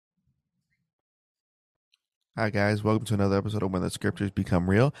Hi, guys. Welcome to another episode of When the Scriptures Become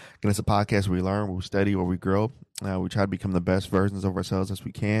Real. Again, it's a podcast where we learn, where we study, where we grow. We try to become the best versions of ourselves as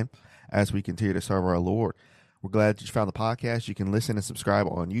we can as we continue to serve our Lord. We're glad that you found the podcast. You can listen and subscribe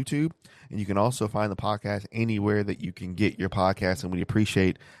on YouTube, and you can also find the podcast anywhere that you can get your podcast, and we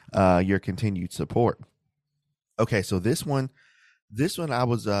appreciate your continued support. Okay, so this one I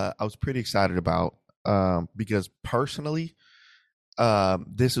was pretty excited about because personally,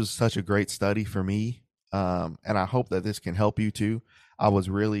 this was such a great study for me, and I hope that this can help you too. I was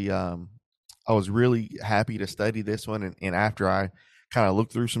really, um, I was really happy to study this one, and after I kind of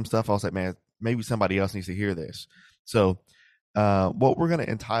looked through some stuff, I was like, man, maybe somebody else needs to hear this. So, what we're going to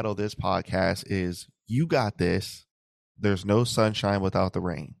entitle this podcast is "You Got This." There's no sunshine without the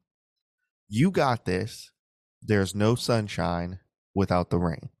rain. You got this. There's no sunshine without the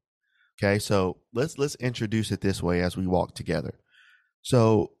rain. Okay, so let's introduce it this way as we walk together.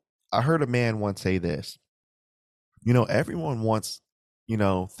 So I heard a man once say this, everyone wants,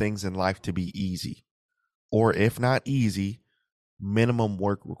 things in life to be easy, or if not easy, minimum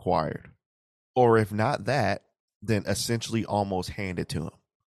work required. Or if not that, then essentially almost handed to them.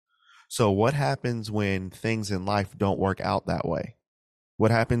 So what happens when things in life don't work out that way?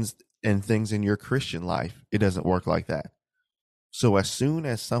 What happens in things in your Christian life? It doesn't work like that. So as soon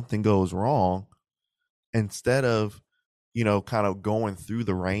as something goes wrong, instead of, kind of going through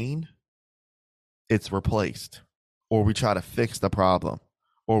the rain, it's replaced, or we try to fix the problem,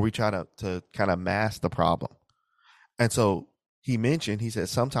 or we try to kind of mask the problem. And so he said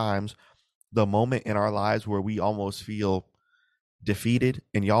sometimes the moment in our lives where we almost feel defeated,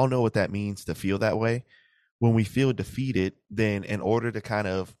 and y'all know what that means to feel that way. When we feel defeated, then in order to kind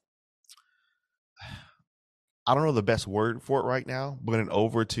of, I don't know the best word for it right now, but in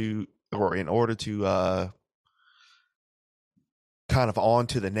order to kind of on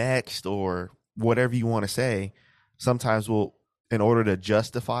to the next, or whatever you want to say, sometimes we'll, in order to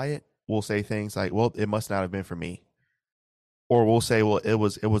justify it, we'll say things like, well, it must not have been for me. Or we'll say, well, it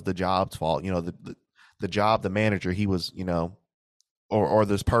was the job's fault. The job, the manager, he was, or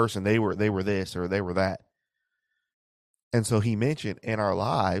this person, they were this or they were that. And so he mentioned in our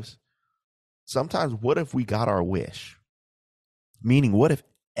lives, sometimes what if we got our wish? Meaning, what if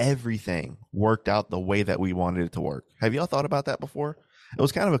everything worked out the way that we wanted it to work? Have y'all thought about that before? It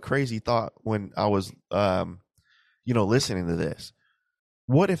was kind of a crazy thought when I was, listening to this.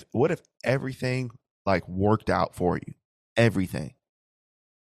 What if everything like worked out for you? Everything.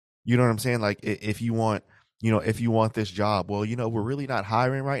 You know what I'm saying? Like if you want, if you want this job, well, we're really not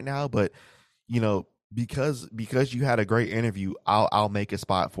hiring right now, but because you had a great interview, I'll make a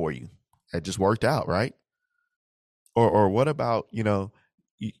spot for you. It just worked out, right? Or what about,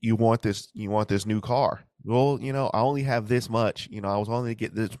 you want this new car? Well, I only have this much. I was only to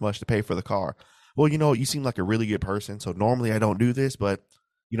get this much to pay for the car. Well, you seem like a really good person, so normally I don't do this, but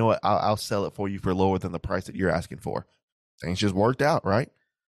you know what? I'll sell it for you for lower than the price that you're asking for. Things just worked out, right?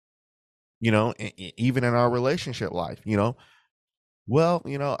 Even in our relationship life, well,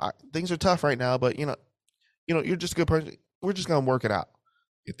 things are tough right now, but you're just a good person. We're just gonna work it out.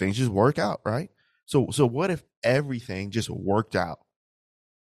 If things just work out, right? So what if everything just worked out?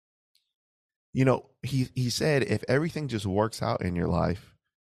 He said if everything just works out in your life,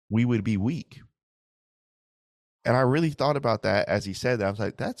 we would be weak. And I really thought about that as he said that. I was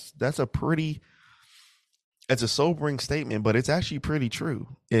like, that's a pretty it's a sobering statement, but it's actually pretty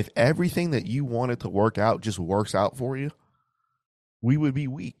true. If everything that you wanted to work out just works out for you, we would be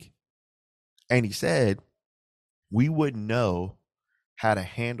weak. And he said we wouldn't know how to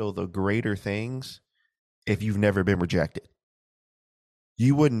handle the greater things if you've never been rejected.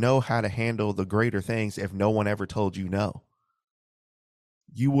 You wouldn't know how to handle the greater things if no one ever told you no.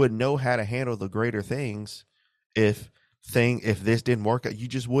 You wouldn't know how to handle the greater things if if this didn't work out. You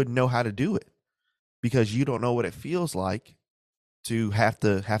just wouldn't know how to do it because you don't know what it feels like to have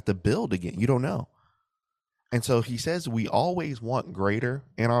to build again. You don't know. And so he says we always want greater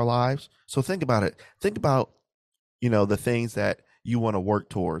in our lives. So think about it. Think about, the things that you want to work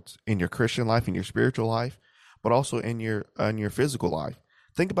towards in your Christian life, in your spiritual life, but also in your physical life.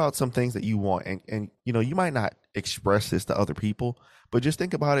 Think about some things that you want, and you might not express this to other people, but just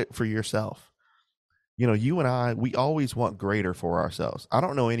think about it for yourself. You and I, we always want greater for ourselves. I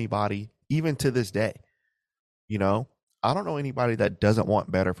don't know anybody, even to this day, you know, I don't know anybody that doesn't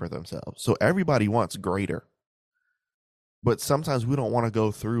want better for themselves. So everybody wants greater, but sometimes we don't want to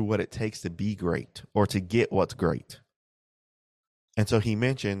go through what it takes to be great or to get what's great. And so he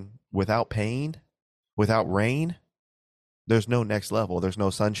mentioned without pain, without rain, there's no next level, there's no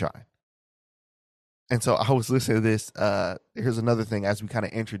sunshine. And so I was listening to this. Here's another thing as we kind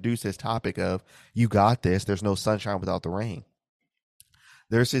of introduce this topic of you got this. There's no sunshine without the rain.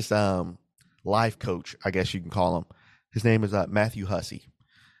 There's this life coach, I guess you can call him. His name is Matthew Hussey.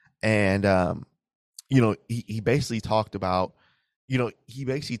 And, he basically talked about, he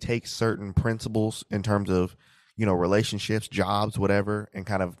basically takes certain principles in terms of, relationships, jobs, whatever, and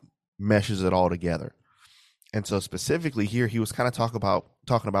kind of meshes it all together. And so specifically here, he was kind of talking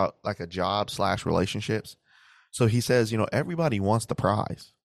about like a job / relationships. So he says, everybody wants the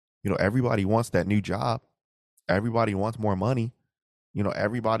prize. Everybody wants that new job. Everybody wants more money.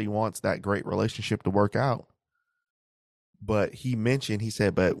 Everybody wants that great relationship to work out. But he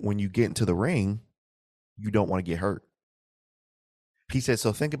said, but when you get into the ring, you don't want to get hurt. He said,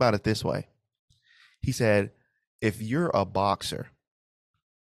 so think about it this way. He said, if you're a boxer,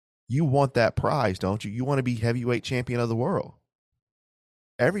 you want that prize, don't you? You want to be heavyweight champion of the world.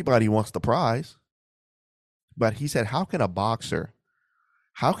 Everybody wants the prize. But he said, how can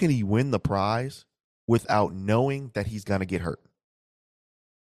he win the prize without knowing that he's going to get hurt?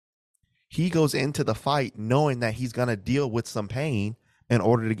 He goes into the fight knowing that he's going to deal with some pain in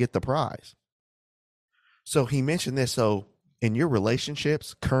order to get the prize. So he mentioned this. So in your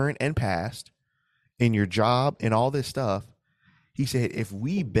relationships, current and past, in your job and all this stuff, he said, if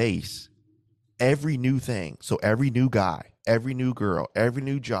we base every new thing, so every new guy, every new girl, every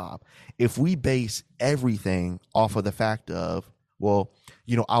new job, if we base everything off of the fact of, well,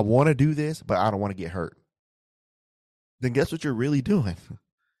 I want to do this, but I don't want to get hurt, then guess what you're really doing?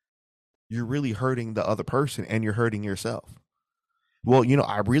 You're really hurting the other person and you're hurting yourself. Well,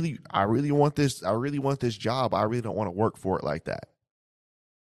 I really want this. I really want this job. I really don't want to work for it like that.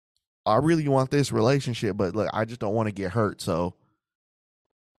 I really want this relationship, but look, I just don't want to get hurt. So,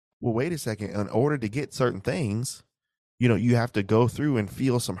 well, wait a second. In order to get certain things, you have to go through and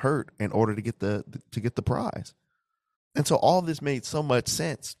feel some hurt in order to get the prize. And so all of this made so much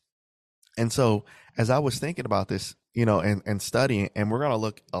sense. And so as I was thinking about this, and studying, and we're going to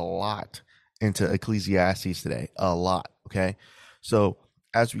look a lot into Ecclesiastes today, a lot. Okay. So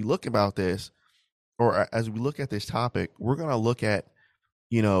as we look about this, or as we look at this topic, we're going to look at,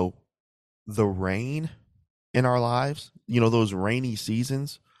 the rain in our lives, those rainy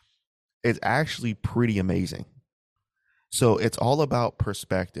seasons. It's actually pretty amazing. So it's all about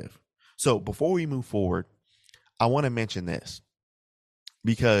perspective. So before we move forward, I want to mention this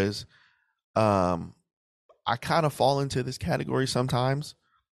because, I kind of fall into this category sometimes,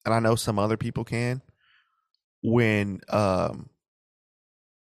 and I know some other people can. When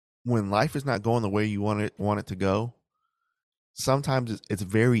life is not going the way you want it to go, sometimes it's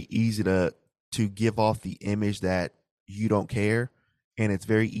very easy to give off the image that you don't care, and it's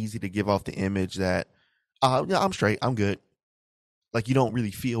very easy to give off the image that I'm straight, I'm good. Like you don't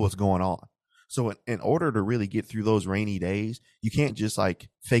really feel what's going on. So in order to really get through those rainy days, you can't just like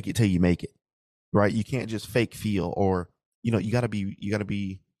fake it till you make it. Right? You can't just fake feel, or you got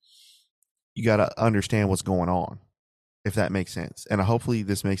to understand what's going on, if that makes sense. And hopefully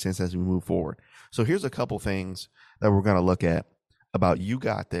this makes sense as we move forward. So here's a couple things that we're going to look at about you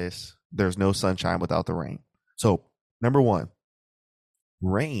got this. There's no sunshine without the rain. So number one,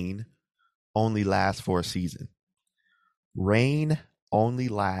 rain only lasts for a season. Rain only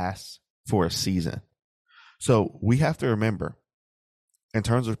lasts for a season. So we have to remember, in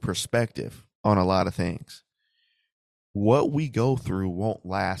terms of perspective on a lot of things, what we go through won't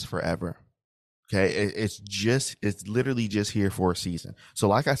last forever. Okay. It's literally just here for a season. So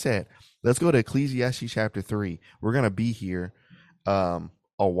like I said, let's go to Ecclesiastes chapter 3. We're going to be here a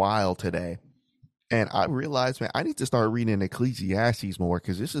while today. And I realized, man, I need to start reading Ecclesiastes more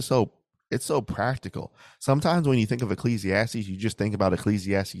because it's so practical. Sometimes when you think of Ecclesiastes, you just think about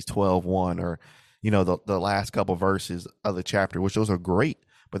Ecclesiastes 12:1 or, the last couple verses of the chapter, which those are great.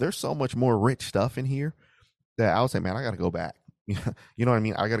 But there's so much more rich stuff in here that I would say, man, I got to go back. You know what I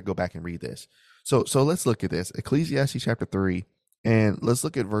mean? I got to go back and read this. So let's look at this. Ecclesiastes chapter 3, and let's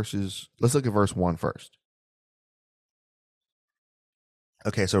look at verse 1 first.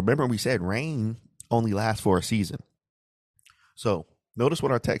 Okay, so remember we said rain only lasts for a season. So notice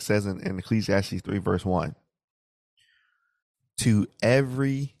what our text says in Ecclesiastes 3, verse 1. To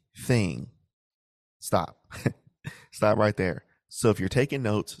everything. Stop. Stop right there. So if you're taking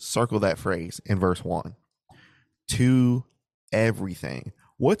notes, circle that phrase in verse 1. To everything.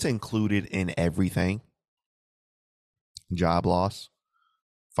 What's included in everything? Job loss,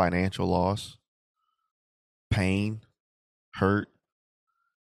 financial loss, pain, hurt,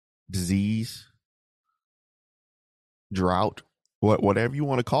 disease, drought, whatever you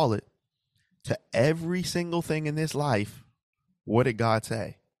want to call it. To every single thing in this life, what did God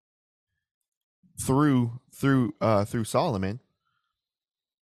say? through Solomon,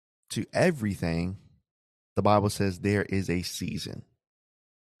 to everything, the Bible says there is a season.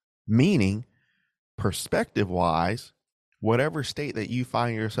 Meaning, perspective wise, whatever state that you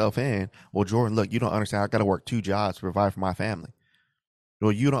find yourself in, well, Jordan, look, you don't understand. I got to work 2 jobs to provide for my family.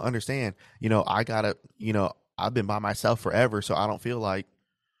 Well, you don't understand. I've been by myself forever, so I don't feel like,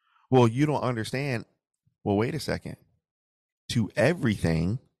 well, you don't understand. Well, wait a second. To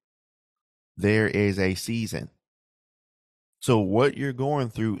everything, there is a season. So what you're going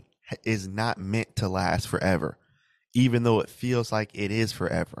through is not meant to last forever, even though it feels like it is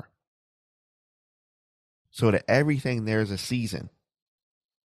forever. So to everything, there's a season.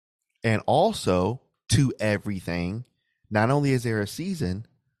 And also to everything, not only is there a season,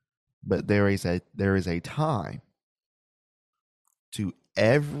 but there is a time. To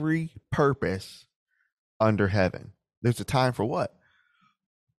every purpose under heaven. There's a time for what?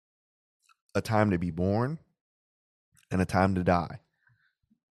 A time to be born and a time to die.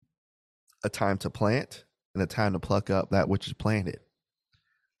 A time to plant and a time to pluck up that which is planted.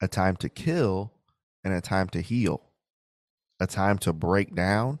 A time to kill and a time to heal. A time to break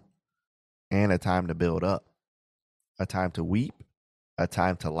down and a time to build up. A time to weep, a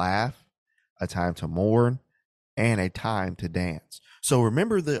time to laugh, a time to mourn, and a time to dance. So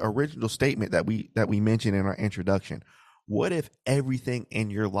remember the original statement that we mentioned in our introduction. What if everything in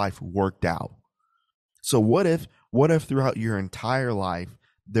your life worked out? So what if throughout your entire life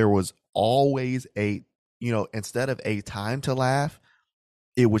there was always instead of a time to laugh,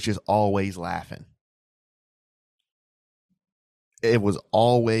 it was just always laughing. It was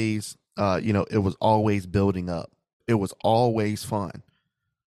always it was always building up. It was always fun.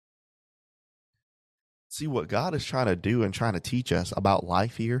 See, what God is trying to do and trying to teach us about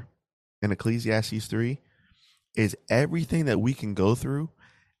life here in Ecclesiastes 3 is everything that we can go through,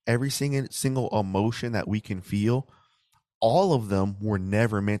 every single emotion that we can feel, all of them were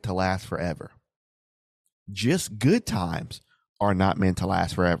never meant to last forever. Just good times are not meant to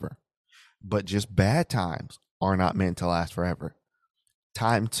last forever, but just bad times are not meant to last forever.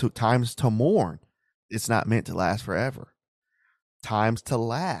 Times to mourn, it's not meant to last forever. Times to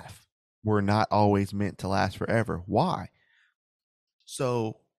laugh were not always meant to last forever. Why?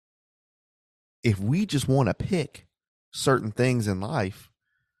 So if we just want to pick certain things in life,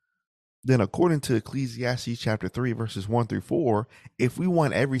 then according to Ecclesiastes chapter 3, verses 1 through 4, if we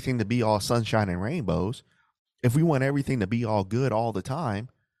want everything to be all sunshine and rainbows, if we want everything to be all good all the time,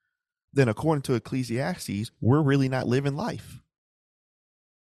 then according to Ecclesiastes, we're really not living life.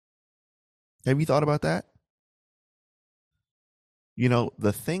 Have you thought about that?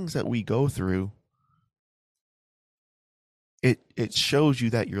 The things that we go through, it shows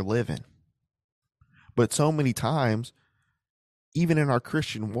you that you're living. But so many times, even in our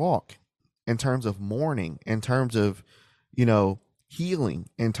Christian walk, in terms of mourning, in terms of, healing,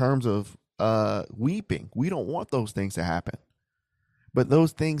 in terms of weeping, we don't want those things to happen. But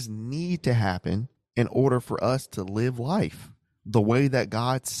those things need to happen in order for us to live life the way that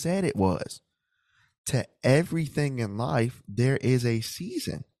God said it was. To everything in life, there is a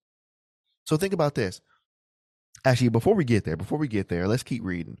season. So think about this. Actually, before we get there, let's keep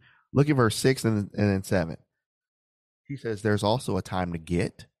reading. Look at verse 6 and then 7. He says, there's also a time to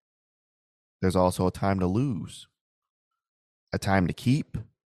get. There's also a time to lose. A time to keep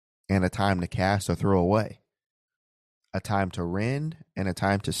and a time to cast or throw away. A time to rend and a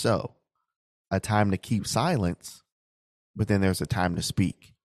time to sow. A time to keep silence, but then there's a time to speak.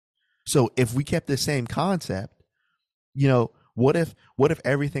 So if we kept the same concept, what if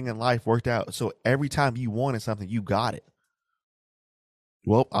everything in life worked out? So every time you wanted something, you got it.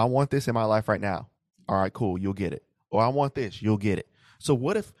 Well, I want this in my life right now. All right, cool. You'll get it. Or I want this. You'll get it. So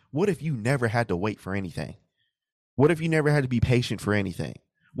what if you never had to wait for anything? What if you never had to be patient for anything?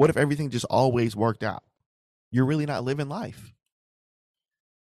 What if everything just always worked out? You're really not living life.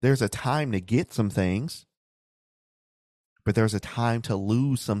 There's a time to get some things, but there's a time to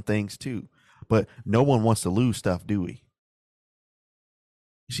lose some things too. But no one wants to lose stuff, do we?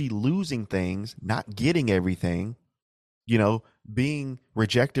 See, losing things, not getting everything, being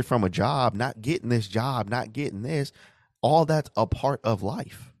rejected from a job, not getting this job, not getting this, all that's a part of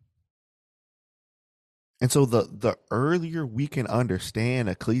life. And so the earlier we can understand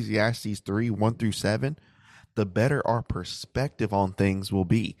Ecclesiastes 3, 1 through 7, the better our perspective on things will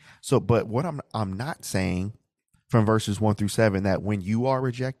be. So, but what I'm not saying from verses 1 through 7, that when you are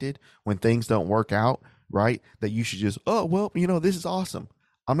rejected, when things don't work out, right, that you should just, oh, well, this is awesome.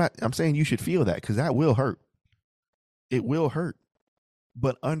 I'm saying you should feel that, because that will hurt. It will hurt.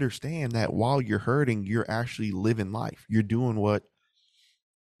 But understand that while you're hurting, you're actually living life. You're doing what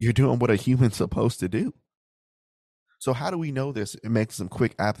You're doing what a human's supposed to do. So how do we know this? It makes some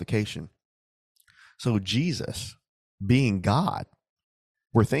quick application. So Jesus, being God,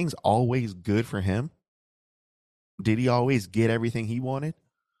 were things always good for him? Did he always get everything he wanted?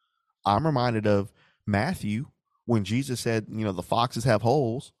 I'm reminded of Matthew when Jesus said, the foxes have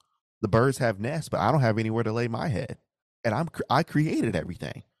holes, the birds have nests, but I don't have anywhere to lay my head. And I created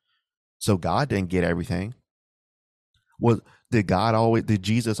everything. So God didn't get everything. Did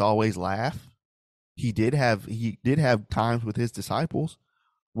Jesus always laugh? He did have times with his disciples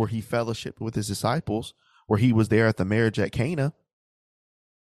where he fellowshiped with his disciples, where he was there at the marriage at Cana.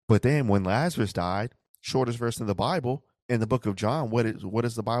 But then when Lazarus died, shortest verse in the Bible, in the book of John, what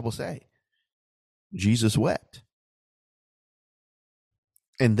does the Bible say? Jesus wept.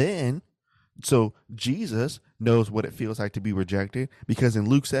 And then, so Jesus knows what it feels like to be rejected, because in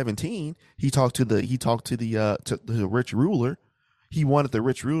Luke 17, he talked to the rich ruler. He wanted the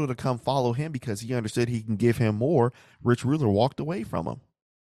rich ruler to come follow him because he understood he can give him more. Rich ruler walked away from him.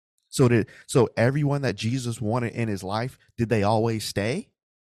 So everyone that Jesus wanted in his life, did they always stay?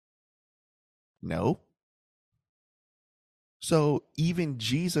 No. So even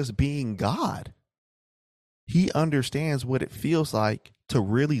Jesus being God, he understands what it feels like to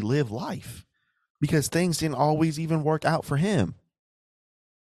really live life, because things didn't always even work out for him.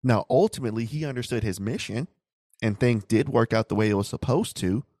 Now, ultimately, he understood his mission and things did work out the way it was supposed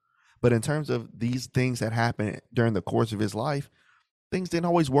to. But in terms of these things that happened during the course of his life, things didn't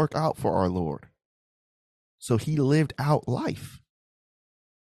always work out for our Lord. So he lived out life.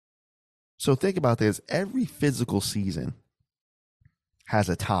 So think about this. Every physical season has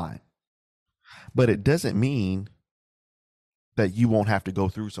a time, but it doesn't mean that you won't have to go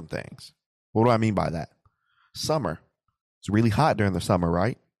through some things. What do I mean by that? Summer. It's really hot during the summer,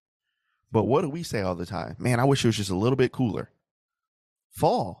 right? But what do we say all the time? Man, I wish it was just a little bit cooler.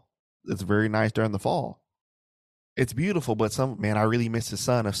 Fall. It's very nice during the fall. It's beautiful, but I really miss the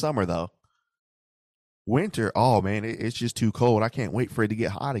sun of summer though. Winter, oh man, it's just too cold. I can't wait for it to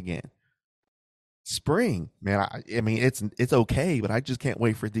get hot again. Spring, man, I mean it's okay, but I just can't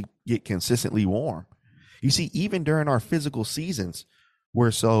wait for it to get consistently warm. You see, even during our physical seasons,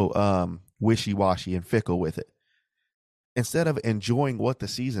 we're so wishy-washy and fickle with it. Instead of enjoying what the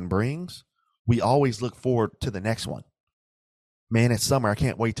season brings, we always look forward to the next one. Man, it's summer, I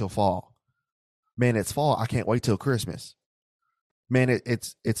can't wait till fall. Man, it's fall, I can't wait till Christmas. Man,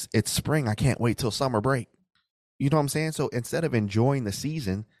 it's spring, I can't wait till summer break. You know what I'm saying? So instead of enjoying the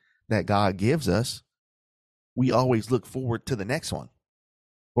season that God gives us, we always look forward to the next one.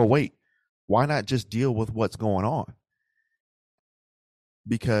 Well, wait, why not just deal with what's going on?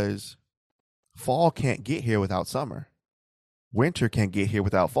 Because fall can't get here without summer. Winter can't get here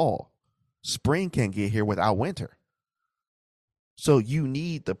without fall. Spring can't get here without winter. So you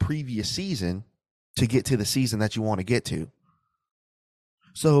need the previous season to get to the season that you want to get to.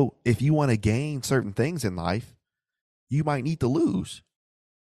 So if you want to gain certain things in life, you might need to lose.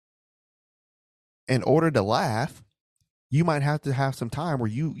 In order to laugh, you might have to have some time where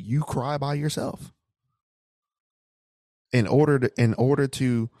you cry by yourself. In order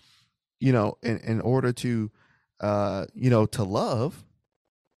to to love,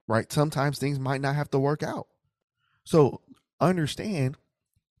 right? Sometimes things might not have to work out. So understand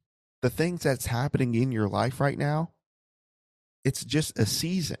the things that's happening in your life right now, it's just a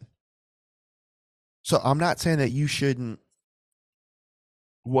season. So I'm not saying that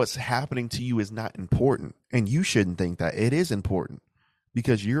what's happening to you is not important, and you shouldn't think that. It is important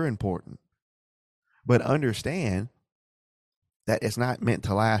because you're important. But understand that it's not meant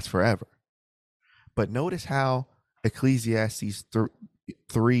to last forever. But notice how Ecclesiastes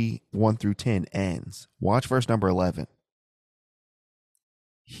 3, 1 through 10 ends. Watch verse number 11.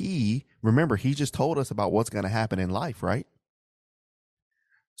 He just told us about what's going to happen in life, right?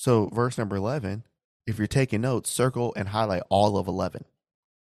 So verse number 11, if you're taking notes, circle and highlight all of 11.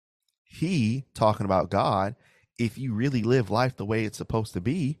 He, talking about God, if you really live life the way it's supposed to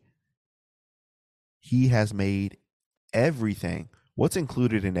be, he has made everything. What's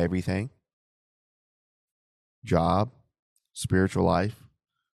included in everything? Job, spiritual life,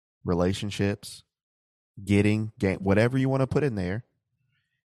 relationships, gain, whatever you want to put in there.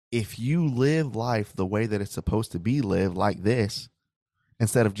 If you live life the way that it's supposed to be lived, like this,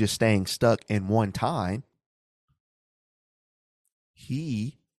 instead of just staying stuck in one time,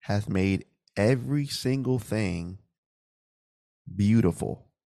 he has made every single thing beautiful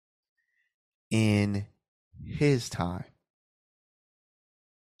in his time.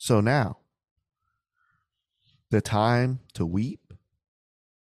 So now, the time to weep,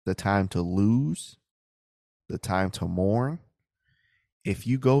 the time to lose, the time to mourn, if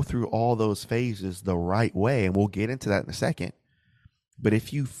you go through all those phases the right way, and we'll get into that in a second, but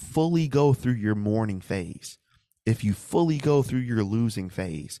if you fully go through your mourning phase, if you fully go through your losing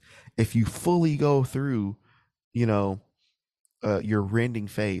phase, if you fully go through, your rending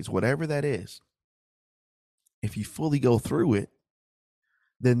phase, whatever that is, if you fully go through it,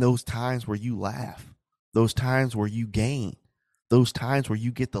 then those times where you laugh, those times where you gain, those times where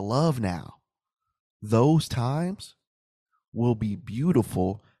you get the love now, those times will be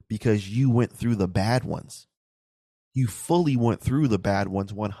beautiful because you went through the bad ones. You fully went through the bad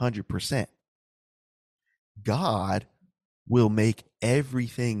ones 100%. God will make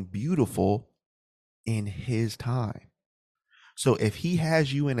everything beautiful in his time. So if he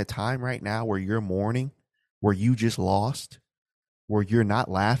has you in a time right now where you're mourning, where you just lost, where you're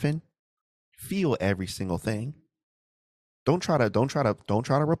not laughing, feel every single thing. Don't try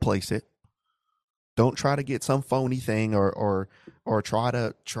to replace it. Don't try to get some phony thing or try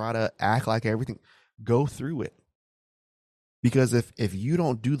to act like everything. Go through it. Because if you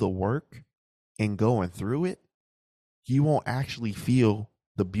don't do the work in going through it, you won't actually feel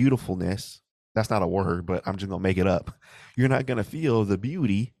the beautifulness. That's not a word, but I'm just going to make it up. You're not going to feel the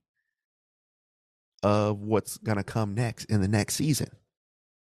beauty of what's going to come next in the next season,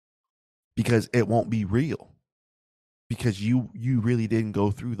 because it won't be real, because you really didn't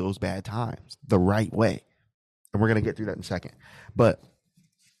go through those bad times the right way. And we're going to get through that in a second. But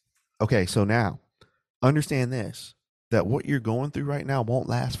okay, so now understand this, that what you're going through right now won't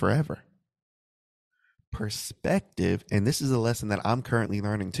last forever. Perspective, and this is a lesson that I'm currently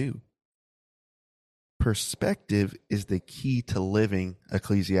learning too. Perspective is the key to living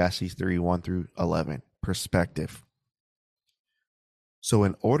Ecclesiastes 3:1-11. Perspective. So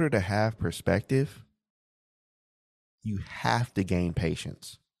in order to have perspective, you have to gain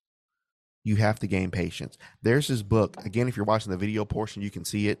patience. You have to gain patience. There's this book. Again, if you're watching the video portion, you can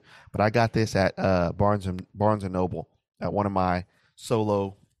see it. But I got this at Barnes and Noble at one of my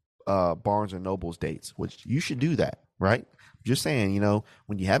solo Barnes and Noble's dates, which you should do that, right? Just saying,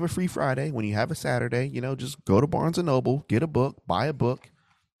 when you have a free Friday, when you have a Saturday, just go to Barnes and Noble, get a book, buy a book,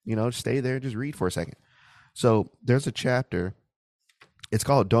 stay there, just read for a second. So there's a chapter. It's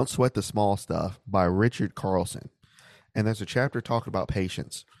called Don't Sweat the Small Stuff by Richard Carlson. And there's a chapter talking about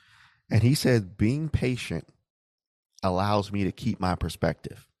patience. And he said, being patient allows me to keep my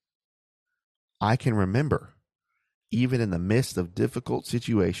perspective. I can remember, even in the midst of difficult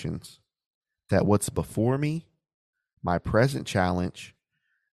situations, that what's before me, my present challenge,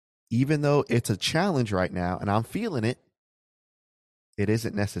 even though it's a challenge right now and I'm feeling it, it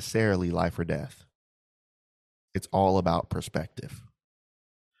isn't necessarily life or death. It's all about perspective.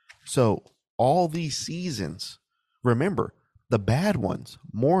 So all these seasons, remember, the bad ones,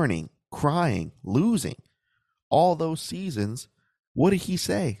 mourning, crying, losing, all those seasons, what did he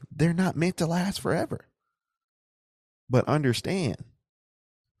say? They're not meant to last forever. But understand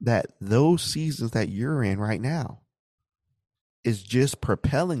that those seasons that you're in right now is just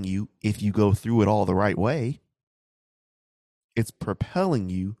propelling you, if you go through it all the right way, it's propelling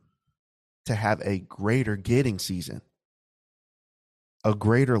you to have a greater getting season, a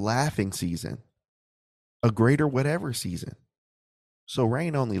greater laughing season, a greater whatever season. So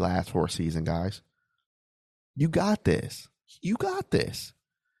rain only lasts for a season, guys. You got this. You got this.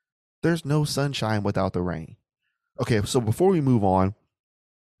 There's no sunshine without the rain. Okay, so before we move on,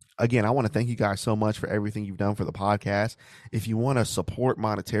 again, I want to thank you guys so much for everything you've done for the podcast. If you want to support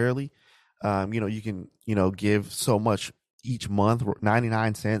monetarily, you can, give so much each month,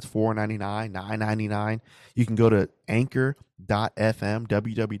 99 cents, $4.99, $9.99. You can go to anchor.fm,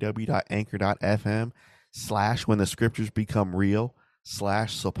 www.anchor.fm/when the scriptures become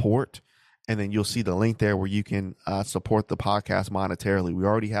real/support. And then you'll see the link there where you can support the podcast monetarily. We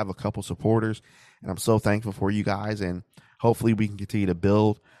already have a couple supporters, and I'm so thankful for you guys. And hopefully we can continue to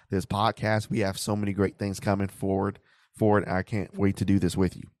build this podcast. We have so many great things coming forward. I can't wait to do this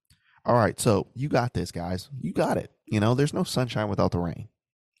with you. All right. So you got this, guys. You got it. There's no sunshine without the rain.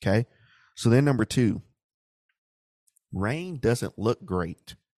 Okay. So then number 2, rain doesn't look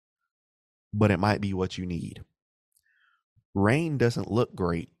great, but it might be what you need. Rain doesn't look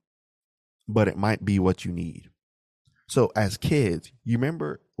great, but it might be what you need. So as kids, you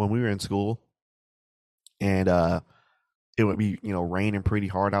remember when we were in school and it would be, raining pretty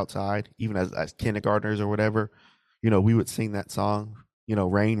hard outside, even as kindergartners or whatever, we would sing that song,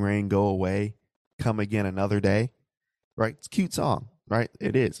 rain, rain, go away, come again another day, right? It's a cute song, right?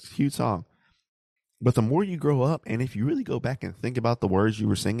 It is. It's a cute song. But the more you grow up, and if you really go back and think about the words you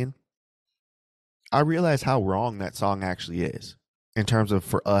were singing, I realize how wrong that song actually is in terms of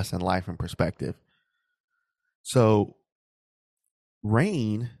for us and life and perspective. So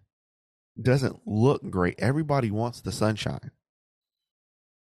rain doesn't look great. Everybody wants the sunshine.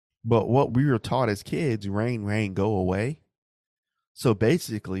 But what we were taught as kids, rain, rain, go away. So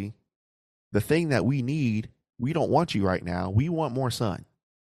basically, the thing that we need, we don't want you right now. We want more sun.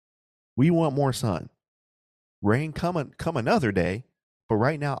 We want more sun. Rain come another day, but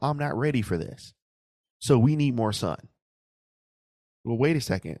right now I'm not ready for this. So we need more sun. Well, wait a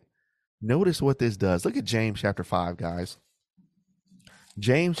second. Notice what this does. Look at James chapter 5, guys.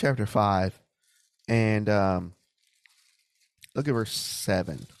 James chapter 5, and look at verse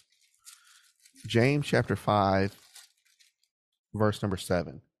 7. James chapter 5, verse number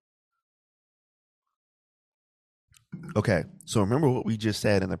 7. Okay, so remember what we just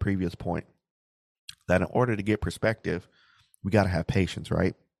said in the previous point, that in order to get perspective, we got to have patience,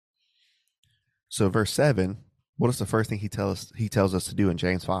 right? So verse 7, what is the first thing he tells us to do in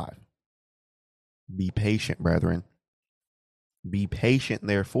James 5? Be patient, brethren. Be patient,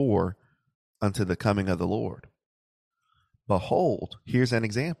 therefore, unto the coming of the Lord. Behold, here's an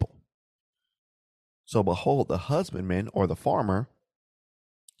example. So behold, the husbandman or the farmer,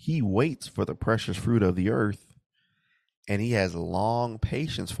 he waits for the precious fruit of the earth, and he has long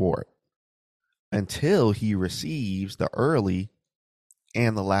patience for it until he receives the early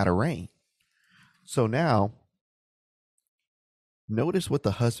and the latter rain. So now, notice what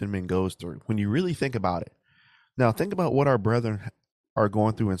the husbandman goes through when you really think about it. Now, think about what our brethren are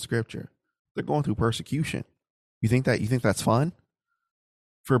going through in Scripture. They're going through persecution. You think that's fun?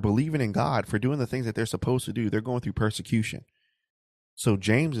 For believing in God, for doing the things that they're supposed to do, they're going through persecution. So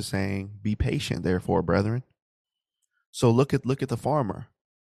James is saying, be patient, therefore, brethren. So look at the farmer.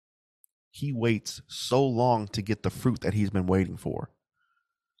 He waits so long to get the fruit that he's been waiting for.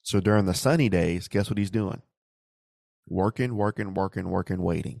 So during the sunny days, guess what he's doing? Working,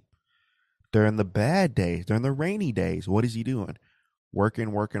 waiting. During the bad days, during the rainy days, what is he doing? Working,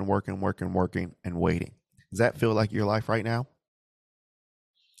 and waiting. Does that feel like your life right now?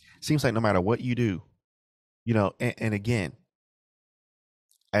 Seems like no matter what you do, and again,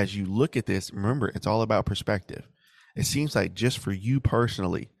 as you look at this, remember, it's all about perspective. It seems like just for you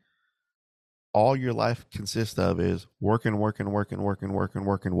personally, all your life consists of is working, waiting. Working,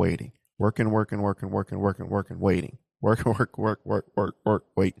 waiting.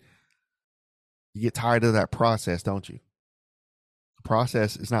 Wait. You get tired of that process, don't you? The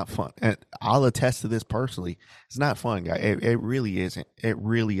process is not fun. And I'll attest to this personally. It's not fun, guy. It really isn't. It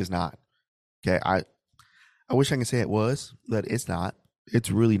really is not. Okay. I wish I could say it was, but it's not.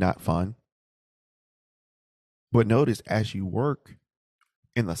 It's really not fun. But notice, as you work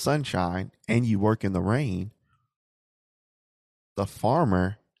in the sunshine and you work in the rain, the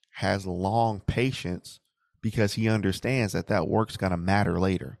farmer has long patience because he understands that work's going to matter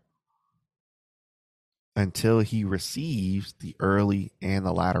later until he receives the early and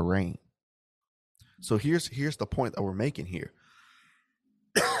the latter rain. So here's the point that we're making here.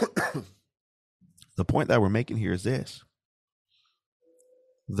 The point that we're making here is this.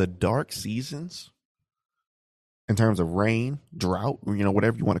 The dark seasons, in terms of rain, drought,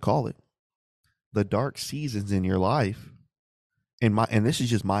 whatever you want to call it, the dark seasons in your life, and this is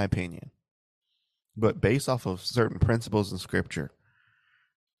just my opinion, but based off of certain principles in Scripture,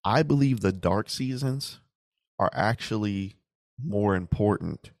 I believe the dark seasons are actually more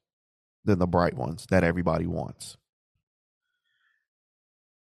important than the bright ones that everybody wants.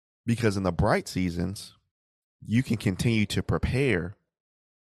 Because in the bright seasons, you can continue to prepare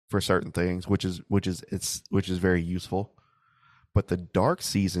for certain things, which is very useful. But the dark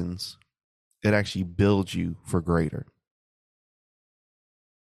seasons, it actually builds you for greater.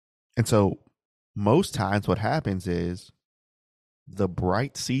 And so most times what happens is the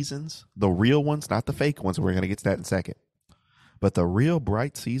bright seasons, the real ones, not the fake ones, we're going to get to that in a second, but the real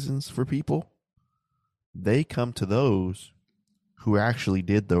bright seasons for people, they come to those who actually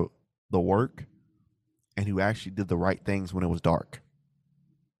did the work and who actually did the right things when it was dark.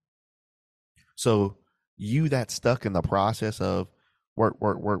 So you that's stuck in the process of work,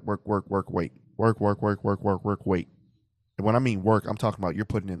 wait. Work, wait. And when I mean work, I'm talking about you're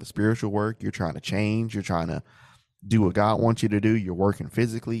putting in the spiritual work. You're trying to change. You're trying to do what God wants you to do. You're working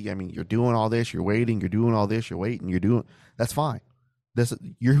physically. I mean, you're doing all this. You're waiting. You're doing all this. You're waiting. You're doing. That's fine.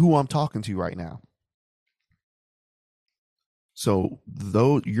 You're who I'm talking to right now. So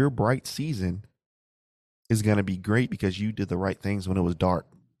though your bright season is going to be great because you did the right things when it was dark.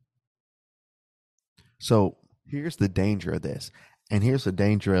 So here's the danger of this. And here's the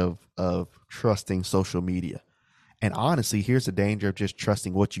danger of trusting social media. And honestly, here's the danger of just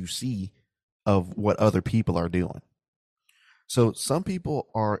trusting what you see of what other people are doing. So some people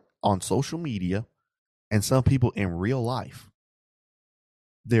are on social media and some people in real life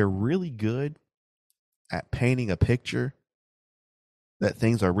they're really good at painting a picture that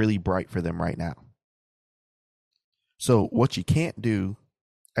things are really bright for them right now. So what you can't do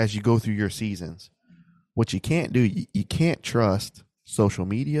as you go through your seasons, what you can't do, you can't trust social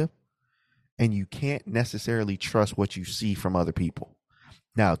media, and you can't necessarily trust what you see from other people.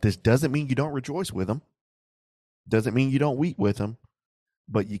 Now, this doesn't mean you don't rejoice with them, doesn't mean you don't weep with them,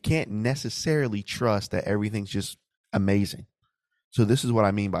 but you can't necessarily trust that everything's just amazing. So this is what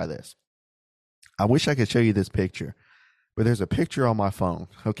I mean by this. I wish I could show you this picture, but there's a picture on my phone,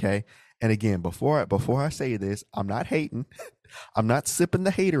 okay? And again, before I say this, I'm not hating. I'm not sipping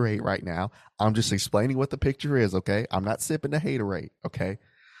the haterade right now. I'm just explaining what the picture is, okay? I'm not sipping the haterade, okay?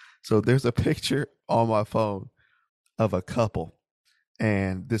 So there's a picture on my phone of a couple,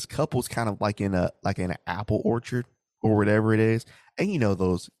 and this couple's kind of like in an apple orchard or whatever it is. And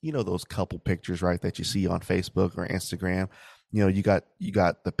those couple pictures, right, that you see on Facebook or Instagram. You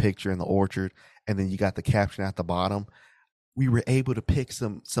got the picture in the orchard, and then you got the caption at the bottom. We were able to pick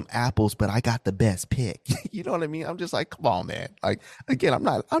some apples, but I got the best pick. You know what I mean? I'm just like, come on, man. Like, again, I'm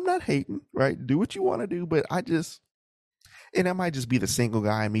not hating, right? Do what you want to do, but and it might just be the single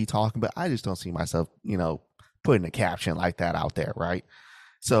guy and me talking, but I just don't see myself, putting a caption like that out there, right?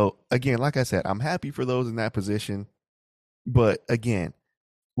 So again, like I said, I'm happy for those in that position. But again,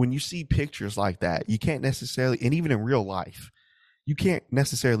 when you see pictures like that, you can't necessarily, and even in real life, you can't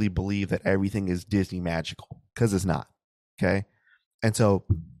necessarily believe that everything is Disney magical, because it's not. Okay. And so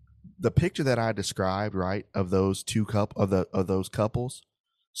the picture that I described, right, of those of those couples.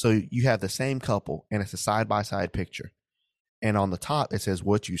 So you have the same couple, and it's a side by side picture. And on the top, it says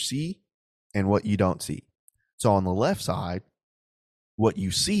what you see and what you don't see. So on the left side, what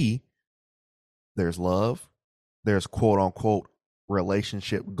you see, there's love, there's quote unquote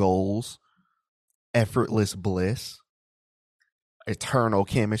relationship goals, effortless bliss, eternal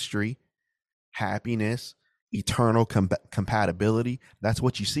chemistry, happiness, eternal compatibility. That's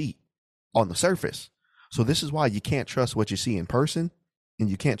what you see on the surface. So this is why you can't trust what you see in person, and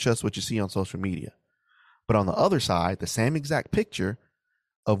you can't trust what you see on social media. But on the other side, the same exact picture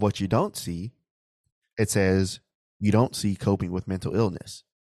of what you don't see, it says you don't see coping with mental illness.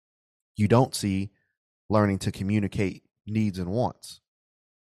 You don't see learning to communicate needs and wants.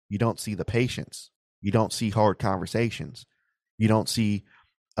 You don't see the patience. You don't see hard conversations. You don't see,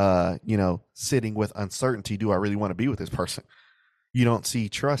 sitting with uncertainty. Do I really want to be with this person? You don't see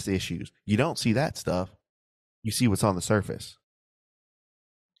trust issues. You don't see that stuff. You see what's on the surface.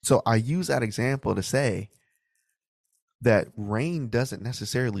 So I use that example to say that rain doesn't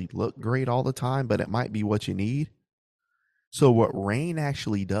necessarily look great all the time, but it might be what you need. So what rain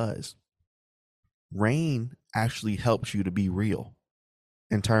actually does, rain actually helps you to be real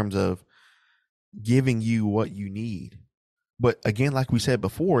in terms of giving you what you need. But again, like we said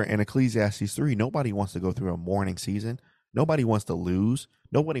before in Ecclesiastes 3, nobody wants to go through a mourning season. Nobody wants to lose.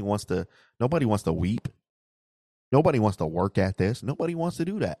 Nobody wants to weep. Nobody wants to work at this. Nobody wants to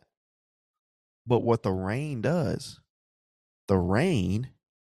do that. But what the rain does, the rain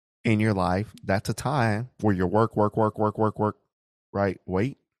in your life, that's a time where you work, right?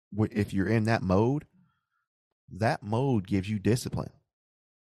 Wait, if you're in that mode gives you discipline.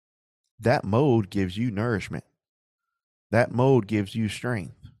 That mode gives you nourishment. That mode gives you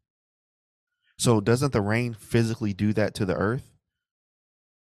strength. So doesn't the rain physically do that to the earth?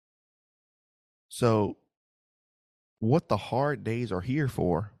 So what the hard days are here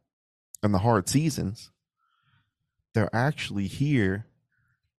for, and the hard seasons, they're actually here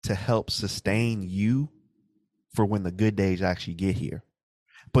to help sustain you for when the good days actually get here.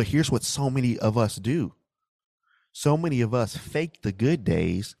 But here's what so many of us do. So many of us fake the good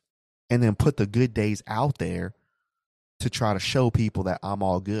days and then put the good days out there to try to show people that I'm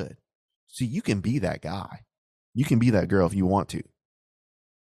all good. See, you can be that guy. You can be that girl if you want to.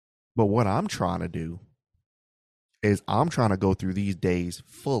 But what I'm trying to do is I'm trying to go through these days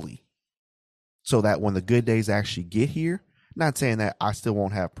fully so that when the good days actually get here, not saying that I still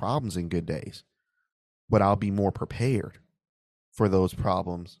won't have problems in good days, but I'll be more prepared for those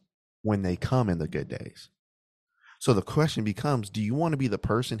problems when they come in the good days. So the question becomes, do you want to be the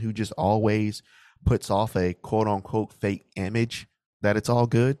person who just always puts off a quote unquote fake image that it's all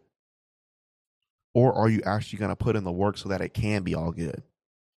good? Or are you actually going to put in the work so that it can be all good?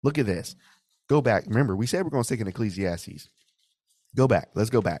 Look at this. Go back. Remember, we said we're going to stick in Ecclesiastes. Go back. Let's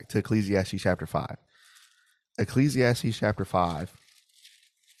go back to Ecclesiastes chapter 5. Ecclesiastes chapter 5.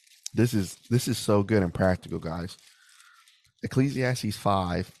 This is so good and practical, guys. Ecclesiastes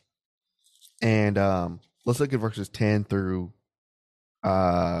 5. And let's look at verses 10 through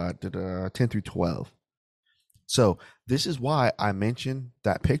 12. So this is why I mentioned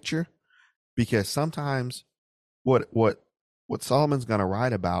that picture, because sometimes what Solomon's going to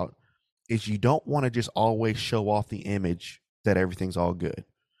write about is you don't want to just always show off the image that everything's all good.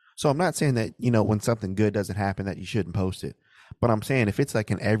 So I'm not saying that, when something good doesn't happen that you shouldn't post it. But I'm saying if it's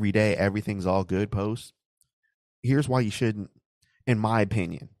like an everyday everything's all good post, here's why you shouldn't, in my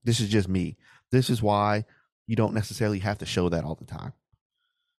opinion. This is just me. This is why you don't necessarily have to show that all the time.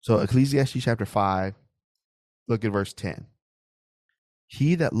 So Ecclesiastes chapter 5, look at verse 10.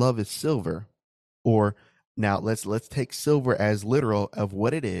 He that loveth silver, or now let's take silver as literal of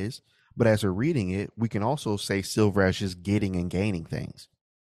what it is, but as we're reading it, we can also say silver as just getting and gaining things.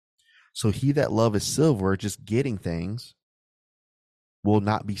 So he that loveth silver, just getting things, will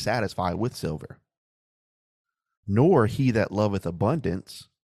not be satisfied with silver. Nor he that loveth abundance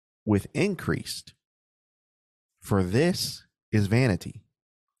with increased. For this is vanity.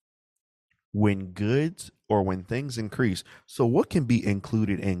 When goods or when things increase. So what can be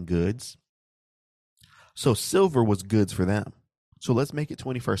included in goods? So silver was goods for them. So let's make it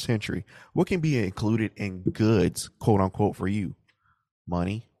 21st century. What can be included in goods, quote unquote, for you?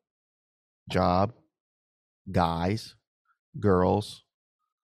 Money, job, guys, girls,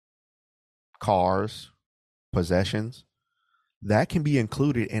 cars, possessions. That can be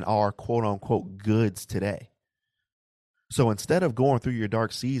included in our quote unquote goods today. So instead of going through your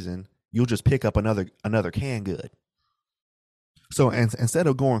dark season, you'll just pick up another canned good. So instead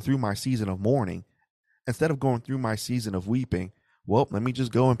of going through my season of mourning, instead of going through my season of weeping, well, let me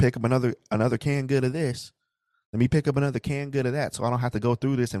just go and pick up another canned good of this. Let me pick up another canned good of that, so I don't have to go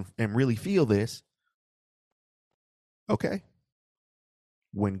through this and really feel this. Okay.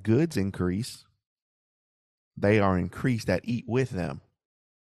 When goods increase, they are increased that eat with them.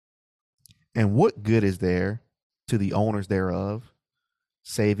 And what good is there to the owners thereof,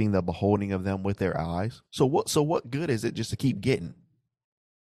 saving the beholding of them with their eyes? So what good is it just to keep getting?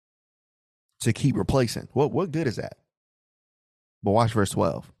 To keep replacing? What good is that? But watch verse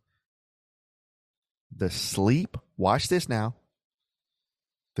 12. The sleep, watch this now.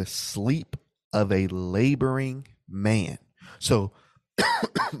 The sleep of a laboring man. So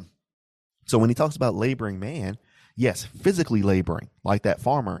when he talks about laboring man, yes, physically laboring, like that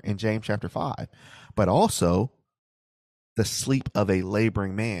farmer in James chapter 5, but also the sleep of a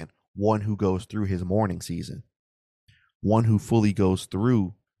laboring man, one who goes through his mourning season, one who fully goes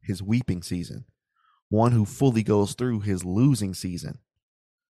through his weeping season, one who fully goes through his losing season.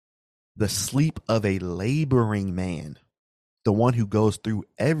 The sleep of a laboring man, the one who goes through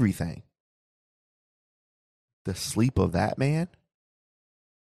everything. The sleep of that man,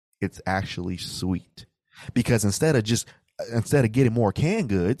 it's actually sweet, because instead of getting more canned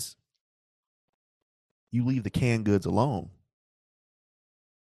goods, you leave the canned goods alone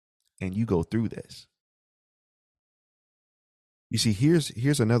and you go through this. You see,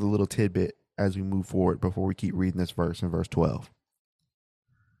 here's another little tidbit as we move forward before we keep reading this verse in verse 12.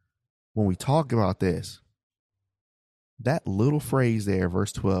 When we talk about this, that little phrase there,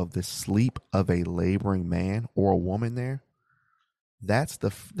 verse 12, the sleep of a laboring man or a woman there, that's the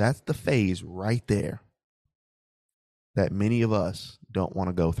phase right there that many of us don't want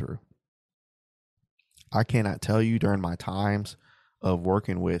to go through. I cannot tell you, during my times of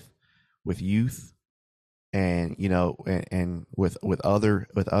working with youth and and with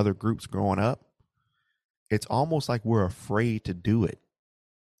other groups growing up, it's almost like we're afraid to do it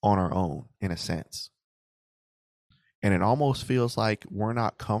on our own, in a sense. And it almost feels like we're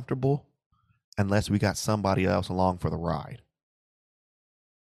not comfortable unless we got somebody else along for the ride.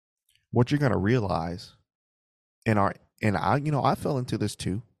 What you're going to realize I fell into this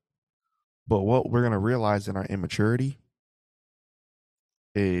too, but what we're going to realize in our immaturity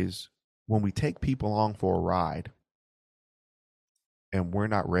is when we take people along for a ride and we're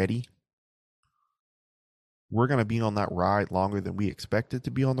not ready, we're going to be on that ride longer than we expected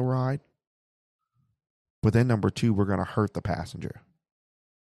to be on the ride. But then number two, we're going to hurt the passenger.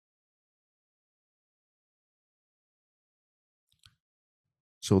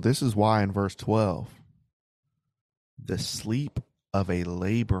 So this is why in verse 12, the sleep of a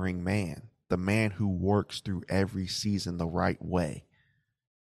laboring man, the man who works through every season the right way,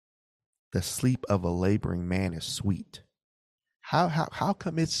 the sleep of a laboring man is sweet. How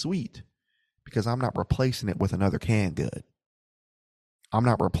come it's sweet? Because I'm not replacing it with another canned good. I'm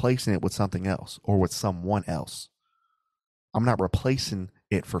not replacing it with something else or with someone else. I'm not replacing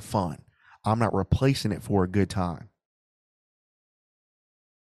it for fun. I'm not replacing it for a good time.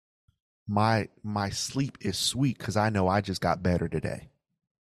 My sleep is sweet because I know I just got better today.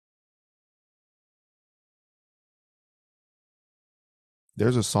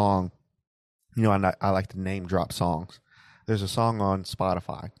 There's a song I like to name drop songs. There's a song on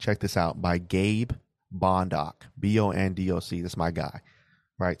Spotify. Check this out by Gabe Bondoc, Bondoc. That's my guy,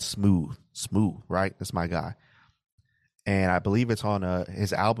 right? Smooth, right? That's my guy. And I believe it's on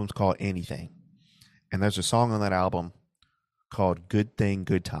his album's called Anything. And there's a song on that album called Good Thing,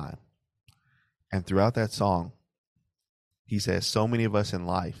 Good Time. And throughout that song, he says, so many of us in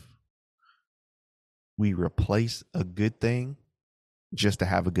life, we replace a good thing just to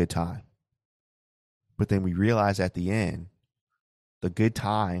have a good time. But then we realize at the end, the good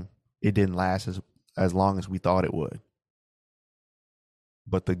time, it didn't last as long as we thought it would.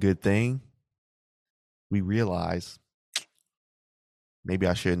 But the good thing, we realize maybe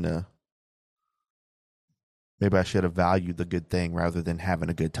I should have valued the good thing rather than having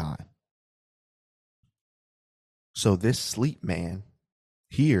a good time. So this sleep man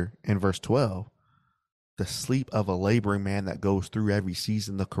here in verse 12, the sleep of a laboring man that goes through every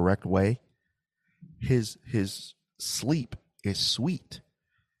season the correct way, his sleep is sweet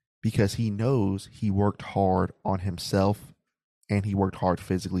because he knows he worked hard on himself and he worked hard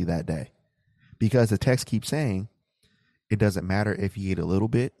physically that day. Because the text keeps saying, it doesn't matter if he ate a little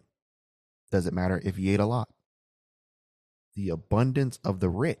bit, doesn't matter if he ate a lot. The abundance of the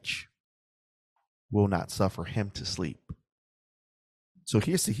rich will not suffer him to sleep. So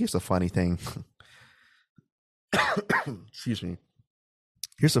here's the funny thing. Excuse me.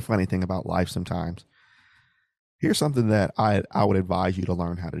 Here's the funny thing about life sometimes. Here's something that I would advise you to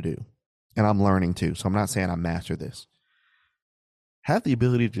learn how to do. And I'm learning too. So I'm not saying I master this. Have the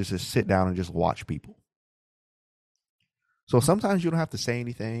ability to just sit down and just watch people. So sometimes you don't have to say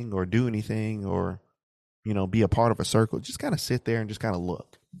anything or do anything or, be a part of a circle. Just kind of sit there and just kind of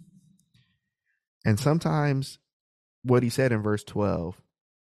look. And sometimes what he said in verse 12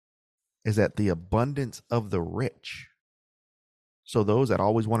 is that the abundance of the rich. So those that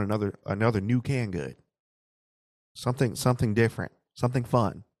always want another new canned good, something different, something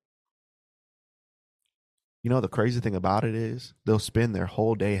fun. The crazy thing about it is they'll spend their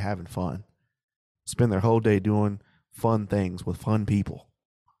whole day having fun, spend their whole day doing fun things with fun people,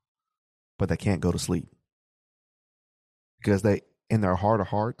 but they can't go to sleep because they, in their heart of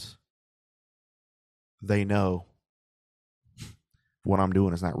hearts, they know what I'm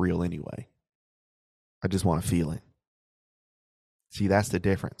doing is not real anyway. I just want a feeling. See, that's the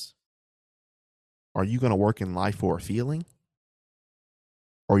difference. Are you going to work in life for a feeling?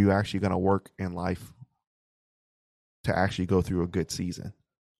 Or are you actually going to work in life to actually go through a good season?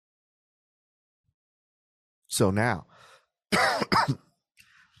 So now,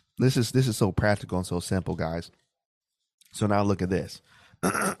 this is so practical and so simple, guys. So now look at this.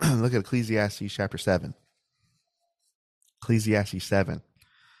 Look at Ecclesiastes chapter 7. Ecclesiastes 7.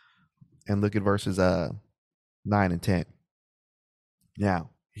 And look at verses 9 and 10. Now,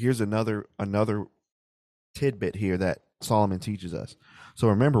 here's another tidbit here that Solomon teaches us. So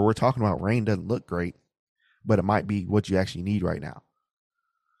remember, we're talking about rain doesn't look great, but it might be what you actually need right now.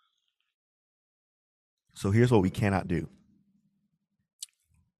 So here's what we cannot do.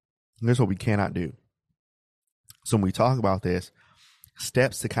 Here's what we cannot do. So when we talk about this,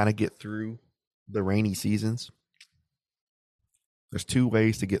 steps to kind of get through the rainy seasons, there's two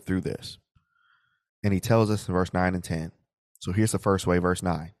ways to get through this. And he tells us in verse 9 and 10. So here's the first way, verse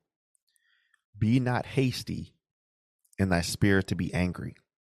 9. Be not hasty in thy spirit to be angry,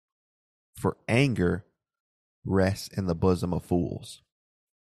 for anger rests in the bosom of fools.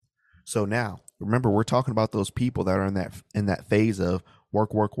 So now, remember, we're talking about those people that are in that phase of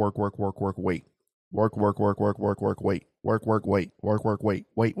work, wait. Work, wait,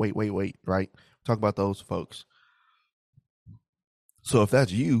 right? Talk about those folks. So if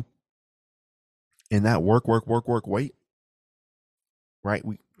that's you in that work, wait, right?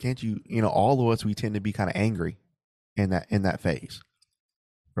 All of us, we tend to be kind of angry in that phase,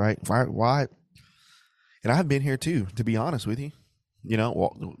 right? Why? And I've been here too, to be honest with you.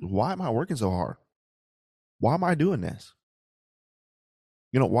 Why am I working so hard? Why am I doing this?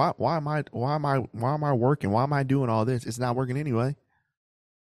 Why am I working? Why am I doing all this? It's not working anyway.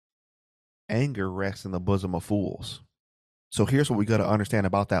 Anger rests in the bosom of fools. So here's what we got to understand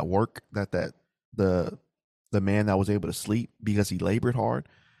about that work, that the man that was able to sleep because he labored hard.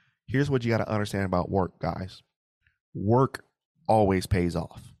 Here's what you got to understand about work, guys. Work always pays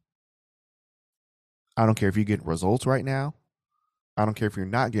off. I don't care if you're getting results right now. I don't care if you're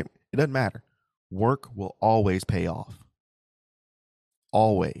not getting, it doesn't matter. Work will always pay off.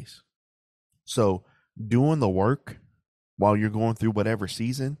 Always. So doing the work while you're going through whatever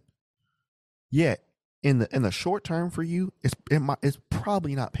season, yeah, in the short term for you, it's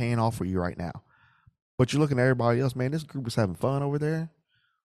probably not paying off for you right now. But you're looking at everybody else, man, this group is having fun over there.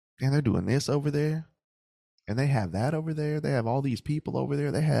 And they're doing this over there, and they have that over there. They have all these people over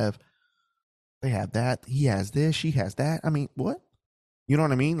there. They have that. He has this, she has that. I mean, what? You know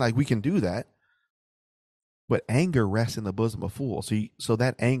what I mean? Like, we can do that. But anger rests in the bosom of fools. So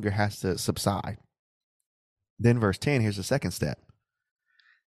that anger has to subside. Then verse 10, here's the second step.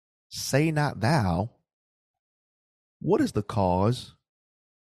 Say not thou, what is the cause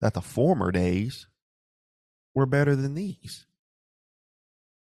that the former days were better than these?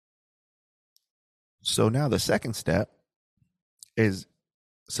 So now the second step is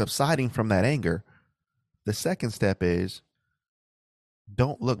subsiding from that anger. The second step is,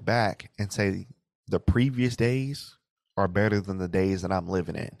 don't look back and say the previous days are better than the days that I'm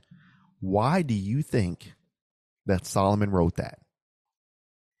living in. Why do you think that Solomon wrote that?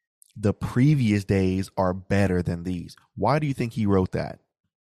 The previous days are better than these. Why do you think he wrote that?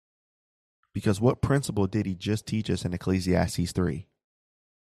 Because what principle did he just teach us in Ecclesiastes 3?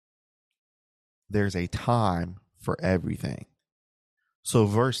 There's a time for everything. So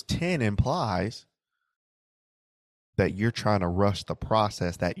verse 10 implies that you're trying to rush the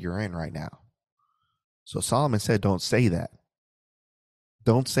process that you're in right now. So Solomon said, don't say that.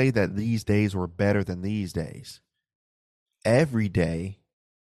 Don't say that these days were better than these days. Every day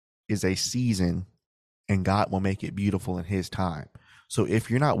is a season, and God will make it beautiful in his time. So if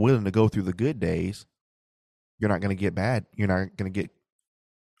you're not willing to go through the good days, you're not going to get bad. You're not going to get,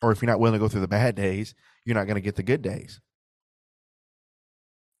 or if you're not willing to go through the bad days, you're not going to get the good days.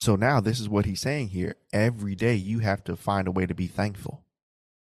 So now this is what he's saying here. Every day you have to find a way to be thankful.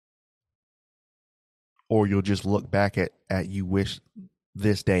 Or you'll just look back at you wish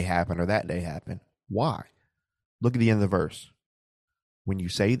this day happened or that day happened. Why? Look at the end of the verse. When you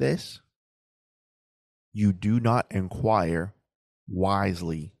say this, you do not inquire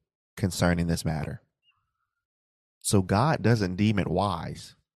wisely concerning this matter. So God doesn't deem it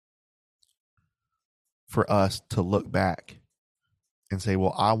wise for us to look back and say,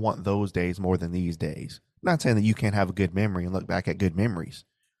 well, I want those days more than these days. I'm not saying that you can't have a good memory and look back at good memories.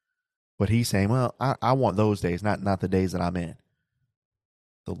 But he's saying, well, I want those days, not the days that I'm in.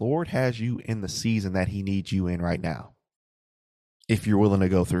 The Lord has you in the season that he needs you in right now, if you're willing to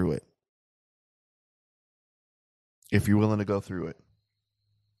go through it. If you're willing to go through it.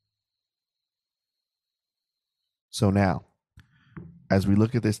 So now, as we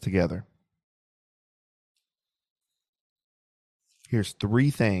look at this together, here's three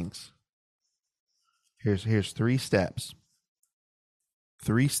things. Here's three steps.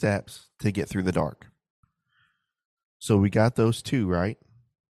 3 steps to get through the dark. So we got those 2, right?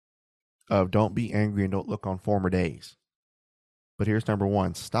 Of don't be angry and don't look on former days. But here's number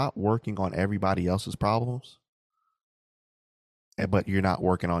 1. Stop working on everybody else's problems, but you're not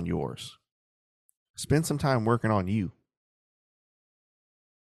working on yours. Spend some time working on you.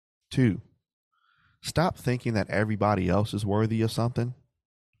 2, stop thinking that everybody else is worthy of something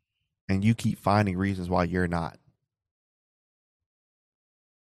and you keep finding reasons why you're not.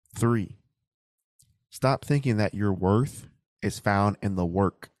 3, stop thinking that your worth is found in the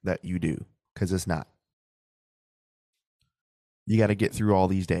work that you do, because it's not. You got to get through all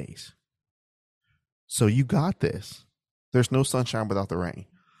these days. So you got this. There's no sunshine without the rain.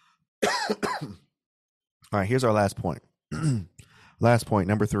 All right, here's our last point. Last point,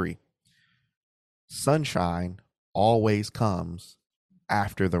 number 3. Sunshine always comes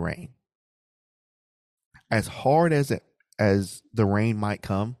after the rain. As hard as the rain might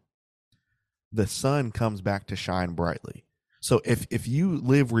come, the sun comes back to shine brightly. So if you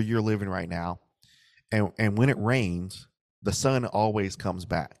live where you're living right now, and when it rains, the sun always comes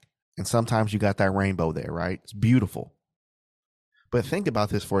back. And sometimes you got that rainbow there, right? It's beautiful. But think about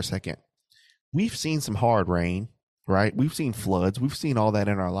this for a second. We've seen some hard rain, right? We've seen floods. We've seen all that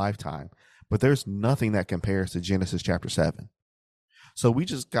in our lifetime. But there's nothing that compares to Genesis chapter 7. So we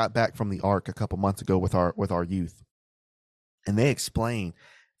just got back from the Ark a couple months ago with our youth. And they explain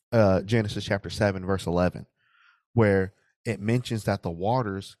Genesis chapter 7, verse 11, where it mentions that the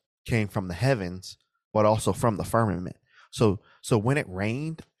waters came from the heavens, but also from the firmament. So when it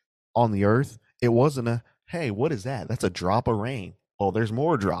rained on the earth, it wasn't a, hey, what is that? That's a drop of rain. Oh, there's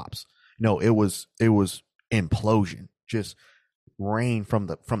more drops. No, it was implosion, just rain from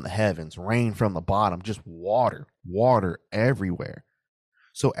the heavens, rain from the bottom, just water everywhere.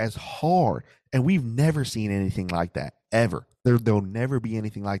 So as hard, and we've never seen anything like that ever. There'll never be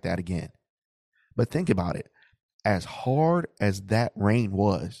anything like that again. But think about it. As hard as that rain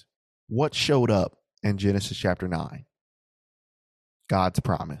was, what showed up in Genesis chapter 9? God's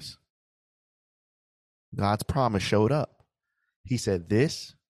promise. God's promise showed up. He said,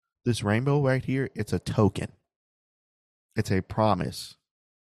 this rainbow right here, it's a token. It's a promise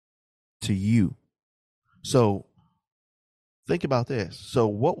to you. So think about this. So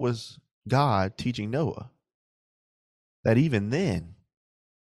what was God teaching Noah? That even then,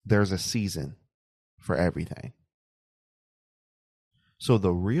 there's a season for everything. So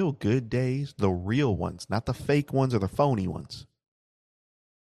the real good days, the real ones, not the fake ones or the phony ones,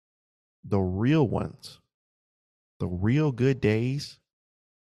 the real ones, the real good days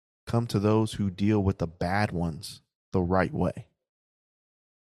come to those who deal with the bad ones the right way.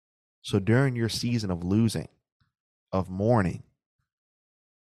 So during your season of losing, of mourning,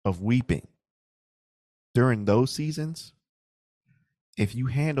 of weeping, during those seasons, if you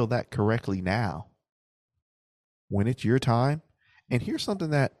handle that correctly now, when it's your time, and here's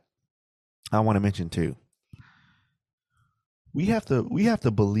something that I want to mention too. We have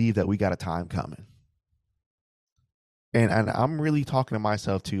to believe that we got a time coming. And I'm really talking to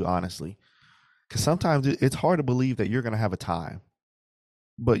myself too, honestly, because sometimes it's hard to believe that you're going to have a time,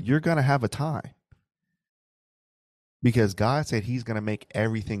 but you're going to have a time because God said he's going to make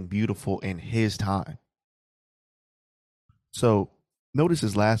everything beautiful in his time. So notice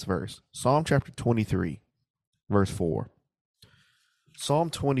his last verse, Psalm chapter 23, verse 4. Psalm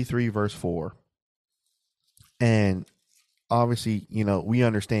 23, verse 4. And obviously, we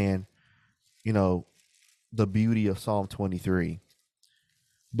understand, the beauty of Psalm 23.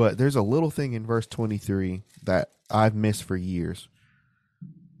 But there's a little thing in verse 23 that I've missed for years.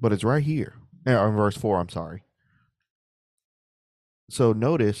 But it's right here. Or in verse 4, I'm sorry. So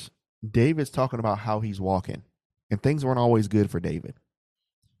notice David's talking about how he's walking. And things weren't always good for David.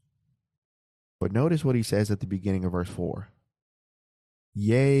 But notice what he says at the beginning of verse 4.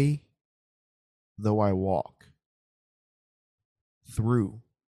 Yea, though I walk through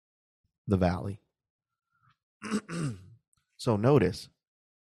the valley. So notice,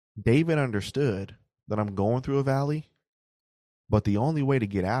 David understood that I'm going through a valley, but the only way to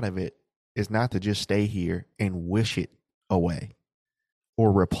get out of it is not to just stay here and wish it away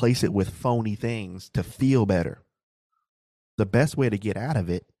or replace it with phony things to feel better. The best way to get out of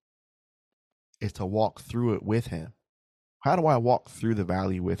it is to walk through it with him. How do I walk through the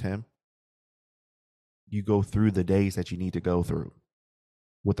valley with him? You go through the days that you need to go through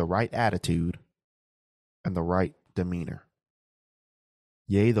with the right attitude and the right demeanor.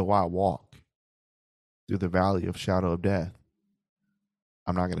 Yea, though I walk through the valley of shadow of death,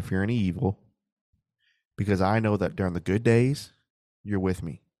 I'm not going to fear any evil because I know that during the good days, you're with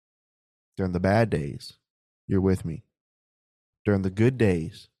me. During the bad days, you're with me. During the good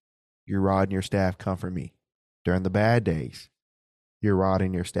days, your rod and your staff comfort me. During the bad days, your rod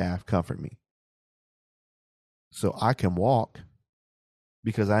and your staff comfort me. So I can walk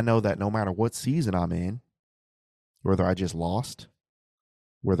because I know that no matter what season I'm in, whether I just lost,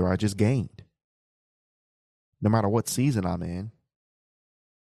 whether I just gained, no matter what season I'm in,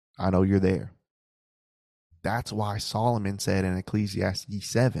 I know you're there. That's why Solomon said in Ecclesiastes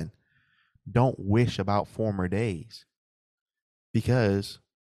 7, don't wish about former days, because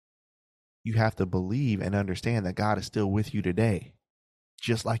you have to believe and understand that God is still with you today,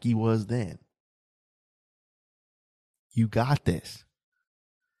 just like he was then. You got this.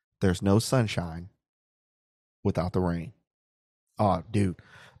 There's no sunshine without the rain. Oh, dude,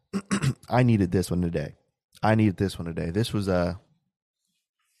 I needed this one today. This was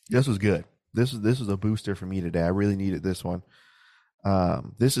good. This was a booster for me today. I really needed this one.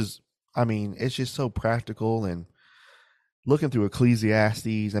 It's just so practical, and looking through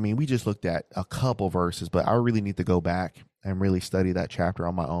Ecclesiastes. We just looked at a couple verses, but I really need to go back and really study that chapter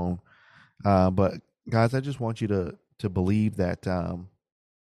on my own. But guys, I just want you to believe that,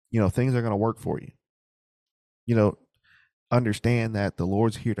 things are going to work for you. Understand that the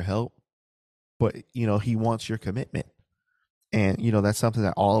Lord's here to help, but, he wants your commitment. And, that's something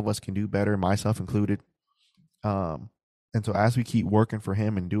that all of us can do better, myself included. And so as we keep working for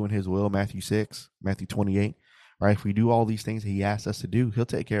him and doing his will, Matthew 6, Matthew 28, right? If we do all these things that he asks us to do, he'll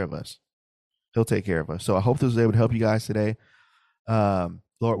take care of us. So I hope this was able to help you guys today.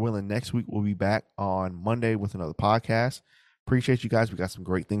 Lord willing, next week we'll be back on Monday with another podcast. Appreciate you guys. We got some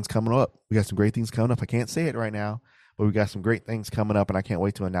great things coming up. I can't say it right now, but we got some great things coming up, and I can't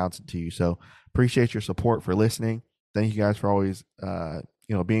wait to announce it to you. So appreciate your support for listening. Thank you guys for always,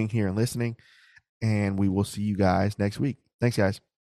 being here and listening. And we will see you guys next week. Thanks, guys.